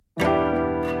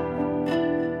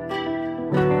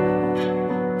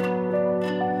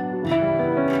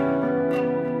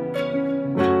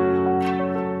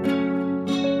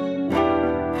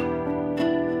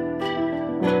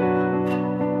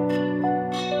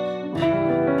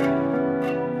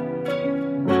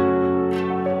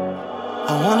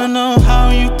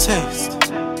taste.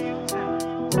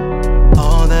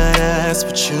 All that ass,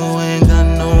 but you ain't got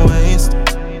no waist.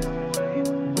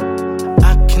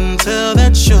 I can tell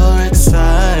that you're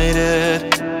excited.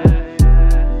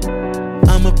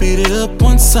 I'ma beat it up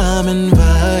once I'm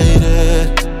invited.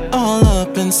 All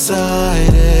up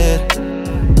inside it.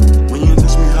 When you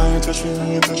touch me, how you touch me,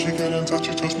 when you touch me, get in touch,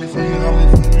 you touch me, feel you, how me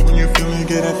feel it. When you feel it,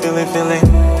 get it, feel it, feel it.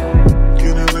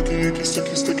 Get it licky, icky,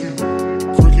 sticky, sticky.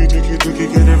 Freaky, dicky, dicky,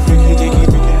 get it, freaky, dicky,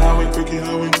 freaky, how we, freaky,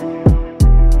 how we.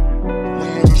 When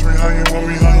you touch me, how you want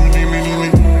me, how you need me, need me.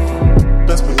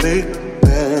 Best believe,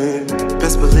 babe.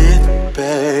 Best believe,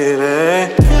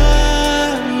 baby.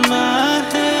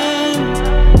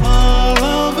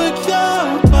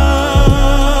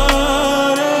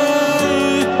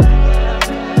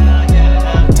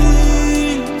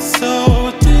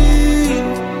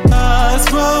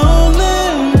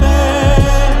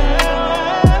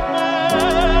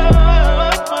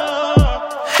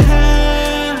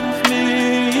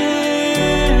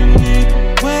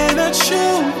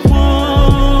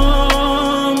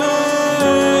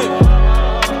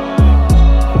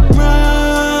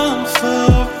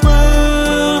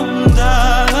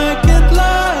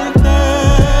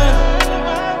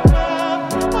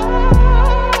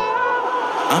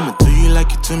 I'ma do you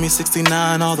like you do me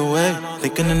 69 all the way.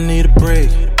 Thinking I need a break,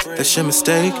 that's your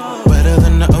mistake. Wetter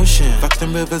than the ocean, fuck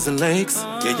them rivers and lakes.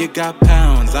 Yeah, you got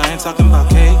pounds, I ain't talking about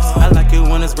cakes. I like it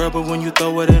when it's verbal, when you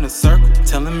throw it in a circle.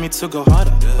 Telling me to go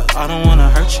harder, but I don't wanna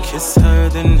hurt you. Kiss her,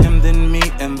 then him, then me,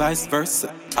 and vice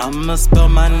versa. I'ma spell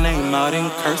my name out in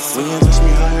cursive. When you touch me,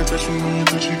 how you touch me, when you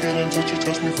touch, you get in touch, you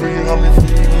touch me, feel you, how me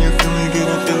feel it. When you feel me, get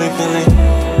it, feel it, feel it.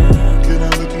 Get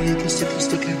it licky, icky, sticky,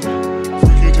 sticky.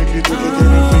 Freaky, dicky, dicky,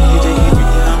 get it, freaky, dicky,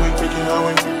 freaky, how we, freaky, how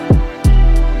we.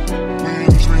 When you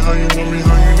touch me, how you want me,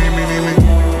 how you need me, need me.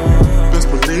 Best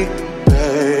believe,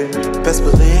 babe. Best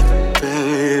believe.